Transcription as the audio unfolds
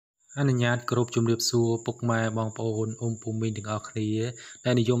អនុញ្ញាតគោរពជំរាបសួរពុកម៉ែបងប្អូនអ៊ុំពូមីងទាំងអស់គ្នា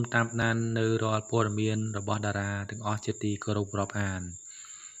ដែលនិយមតាមដាននៅរាល់ព័ត៌មានរបស់តារាទាំងអស់ជាទីគោរពរាប់អាន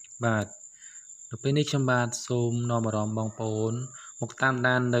បាទនៅពេលនេះខ្ញុំបាទសូមនាំអារម្មណ៍បងប្អូនមកតាម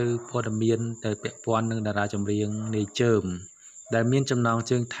ដាននៅព័ត៌មានដែលពាក់ព័ន្ធនឹងតារាចម្រៀងនាយជើមដែលមានចំណង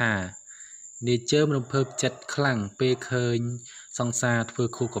ជើងថានាយជើមរំភើបចិត្តខ្លាំងពេលឃើញសង្សារធ្វើ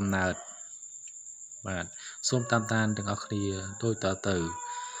ខួបកំណើតបាទសូមតាមដានទាំងអស់គ្នាដូចតទៅ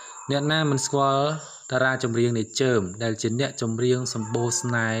អ្នកណាមិនស្គាល់តារាចម្រៀងនាយជើមដែលជាអ្នកចម្រៀងសម្បូរស្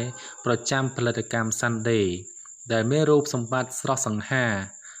នេហ៍ប្រចាំផលិតកម្ម Sunday ដែលមានរូបសម្បត្តិស្រស់សង្ហា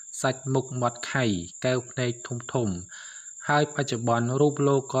សាច់មុខមាត់ខៃកែវភ្នែកធំហើយបច្ចុប្បន្នរូប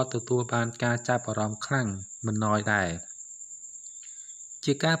លោកក៏ទទួលបានការចាប់អារម្មណ៍ខ្លាំងមិនណយដែរ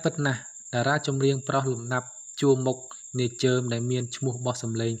ជាការពិតណាស់តារាចម្រៀងប្រុសលំដាប់ជួរមុខនាយជើមដែលមានឈ្មោះបោះស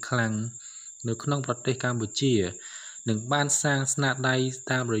ម្លេងខ្លាំងនៅក្នុងប្រទេសកម្ពុជានឹងបានសាងស្នាដៃ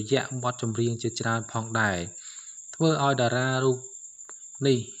តាមរយៈបទចម្រៀងជាច្រើនផងដែរធ្វើឲ្យតារារូប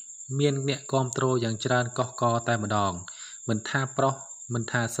នេះមានអ្នកគាំទ្រយ៉ាងច្រើនកុះករតែម្ដងមិនថាប្រុសមិន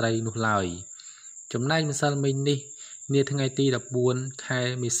ថាស្រីនោះឡើយចំណែកម្សិលមិញនេះនាថ្ងៃទី14ខែ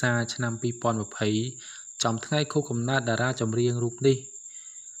មេសាឆ្នាំ2020ចំថ្ងៃខួបកំណើតតារាចម្រៀងរូបនេះ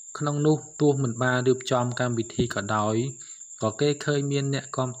ក្នុងនោះទោះមិនបានរៀបចំកម្មវិធីក៏ដោយក៏គេឃើញមានអ្នក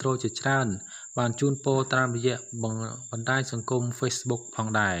គាំទ្រជាច្រើនបានជូនពរតាមរយៈបណ្ដាញសង្គម Facebook ផង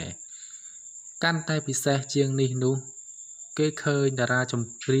ដែរកាន់តែពិសេសជាងនេះនោះគេឃើញតារាចម្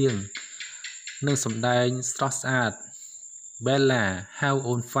រៀងនឹងសម្ដែងស្រស់ស្អាត Bella How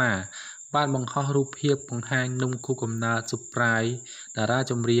on Fire បានបង្ហោះរូបភាពបង្ហាញនំខួបកំណើត Surprise តារា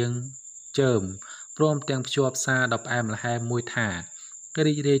ចម្រៀងជើមព្រមទាំងភ្ជាប់សារដ៏ផ្អែមល្ហែមមួយថា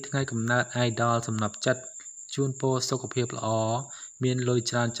រីករាយថ្ងៃកំណើត Idol សំណប់ចិត្តជូនពរសុខភាពល្អមានលុយ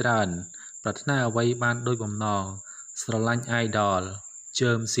ច្រើនប្រាថ្នាអ្វីបានដូចបំណងស្រឡាញ់ Idol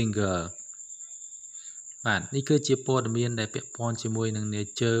ជើម Singer បាទនេះគឺជាព័ត៌មានដែលពាក់ព័ន្ធជាមួយនឹងនាយ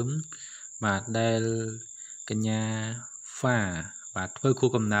ជើមបាទដែលកញ្ញាហ្វាបាទធ្វើខួប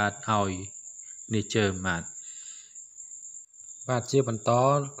កំណើតឲ្យនាយជើមបាទជាបន្ត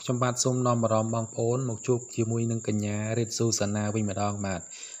ខ្ញុំបាទសូមនាំអារម្មណ៍បងប្អូនមកជួបជាមួយនឹងកញ្ញារិទ្ធស៊ូសាណាវិញម្ដងបាទ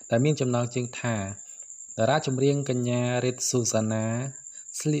ដែលមានចំណងជើងថាតារាចម្រៀងកញ្ញារិទ្ធស៊ូសាណា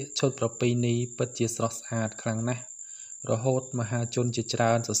ស្លៀកឈុតប្រពៃណីពិតជាស្រស់ស្អាតខ្លាំងណាស់រហូតមហាជនជាច្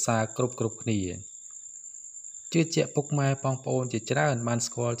រើនសរសើរគ្រប់គ្នាជឿជាក់ពុកម៉ែបងប្អូនជាច្រើនបាន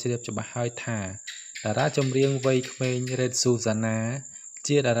ស្គាល់ជ្រាបច្បាស់ហើយថាតារាចម្រៀងវ័យក្មេងរិទ្ធស៊ូសាណា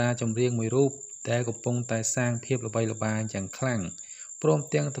ជាតារាចម្រៀងមួយរូបដែលកំពុងតែសាងភាពល្បីល្បាញយ៉ាងខ្លាំងព្រម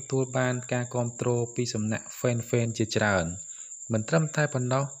ទាំងទទួលបានការគាំទ្រពីសំណាក់ fan ជាច្រើនមិនត្រឹមតែប៉ុណ្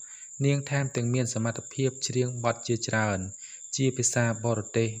ណោះនាងថែមទាំងមានសមត្ថភាពច្រៀងបទជាច្រើនជាភាសាបរ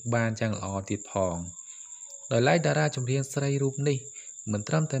ទេសបានយ៉ាងល្អទៀតផងដោយឡែកតារាចម្រៀងស្រីរូបនេះមិន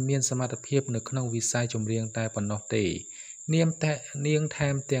ត្រឹមតែមានសមត្ថភាពនៅក្នុងវិស័យចម្រៀងតែប៉ុណ្ណោះទេនាងថែ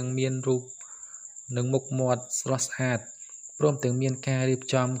មទាំងមានរូបនិងមុខមាត់ស្រស់ស្អាតព្រមទាំងមានការរៀប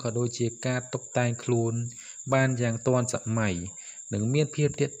ចំក៏ដូចជាការតុបតែងខ្លួនបានយ៉ាងទាន់សម័យនិងមានភាព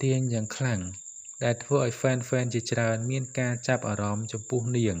ទាក់ទាញយ៉ាងខ្លាំងដែលធ្វើឲ្យ fan ជាច្រើនមានការចាប់អារម្មណ៍ចំពោះ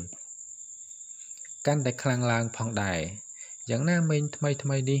នាងកាន់តែខ្លាំងឡើងផងដែរយ៉ាងណាមិញថ្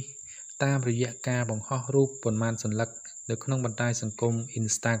មីនេះតាមរយៈការបង្ហោះរូបប៉ុន្មានសន្លឹកនៅក្នុងបណ្ដាញសង្គម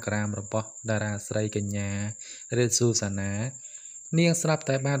Instagram របស់តារាស្រីកញ្ញារិទ្ធស៊ូសាណានាងស្រាប់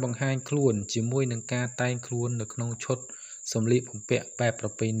តែបានបង្ហាញខ្លួនជាមួយនឹងការតែងខ្លួននៅក្នុងឈុតសម្លៀកបំពាក់បែបប្រ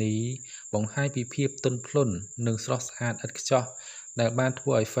ពៃណីបង្ហាញពីភាពទន់ភ្លន់និងស្រស់ស្អាតឥតខ្ចោះដែលបានធ្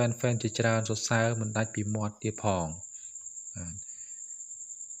វើឲ្យ fan ជាច្រើនសរសើរមិនដាច់ពីមាត់ទៀតផងបាទ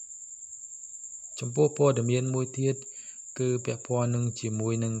ចំពោះព័ត៌មានមួយទៀតគឺពាក់ព័ន្ធនឹងជាមួ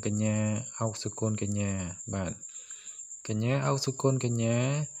យនឹងកញ្ញាអុកសុគន្ធកញ្ញាបាទកញ្ញាអុកសុគន្ធកញ្ញា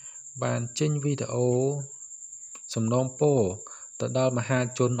បានចេញវីដេអូសំណូមពរទៅដល់មហា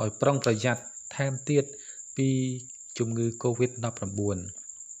ជនឲ្យប្រុងប្រយ័ត្នថែមទៀតពីជំងឺ COVID-19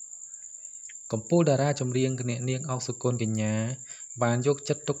 កំពូលតារាចម្រៀងអ្នកនាងអុកសុគន្ធកញ្ញាបានយក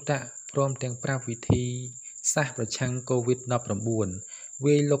ចិត្តទុកដាក់ព្រមទាំងប្រាប់វិធីសាស្ត្រប្រឆាំង COVID-19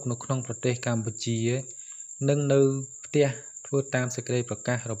 វាយលុកនៅក្នុងប្រទេសកម្ពុជានិងនៅផ្ទះធ្វើតាមសេចក្តីប្រ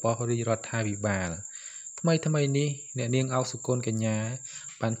កាសរបស់រាជរដ្ឋាភិបាលថ្មីនេះអ្នកនាងអុកសុគន្ធកញ្ញា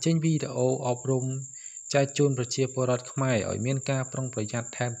បានចេញវីដេអូអប់រំចែកជូនប្រជាពលរដ្ឋខ្មែរឲ្យមានការប្រុងប្រយ័ត្ន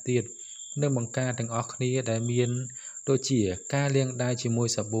ថែមទៀតនិងបង្ការទាំងអស់គ្នាដែលមានដូចជាការលាងដៃជាមួយ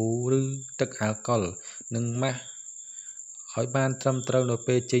សាប៊ូឬទឹកអាល់កុលនិងម៉ាស់ឲ្យបានត្រឹមត្រូវនៅ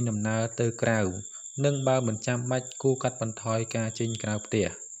ពេលចេញដំណើរទៅក្រៅនិងបើមិនចាំបាច់គួរកាត់បន្ថយការចេញក្រៅផ្ទះ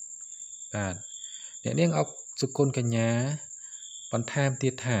បាទអ្នកនាងអុកសុគន្ធកញ្ញាបន្ថែមទៀ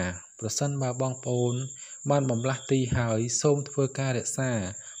តថាប្រសិនបើបងប្អូនបានបំលាស់ទីហើយសូមធ្វើការរក្សា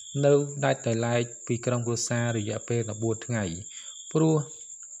នៅដាច់ដោយឡែកពីក្រុមគ្រួសាររយៈពេល14ថ្ងៃព្រោះ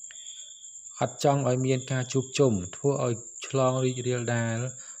អត់ចង់ឲ្យមានការជួបជុំធ្វើឲ្យឆ្លងរីករាលដាល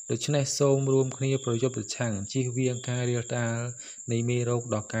ដូច្នេះសូមរួមគ្នាប្រយុទ្ធប្រឆាំងជៀសវាងការរាលដាលនៃមេរោគ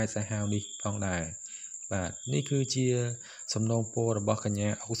ដ៏កាចសាហាវនេះផងដែរបាទនេះគឺជាសំណូមពររបស់កញ្ញា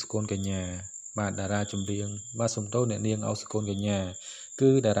អុកសុគន្ធកញ្ញាបាទតារាចម្រៀងបាទសំទោសអ្នកនាងអុកសុគន្ធកញ្ញាគឺ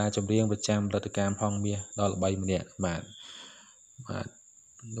តារាចម្រៀងប្រចាំរដ្ឋកម្មហងមាសដ៏ល្បីម្នាក់បាទ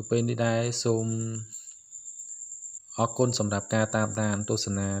នៅពេលនេះដែរសូមអរគុណសម្រាប់ការតាមដានទស្ស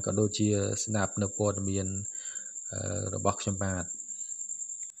នាក៏ដូចជាស្ដាប់នៅព័ត៌មានរបស់ខ្ញុំ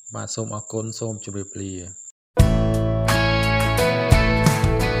បាទសូមអរគុណសូមជម្រាបលា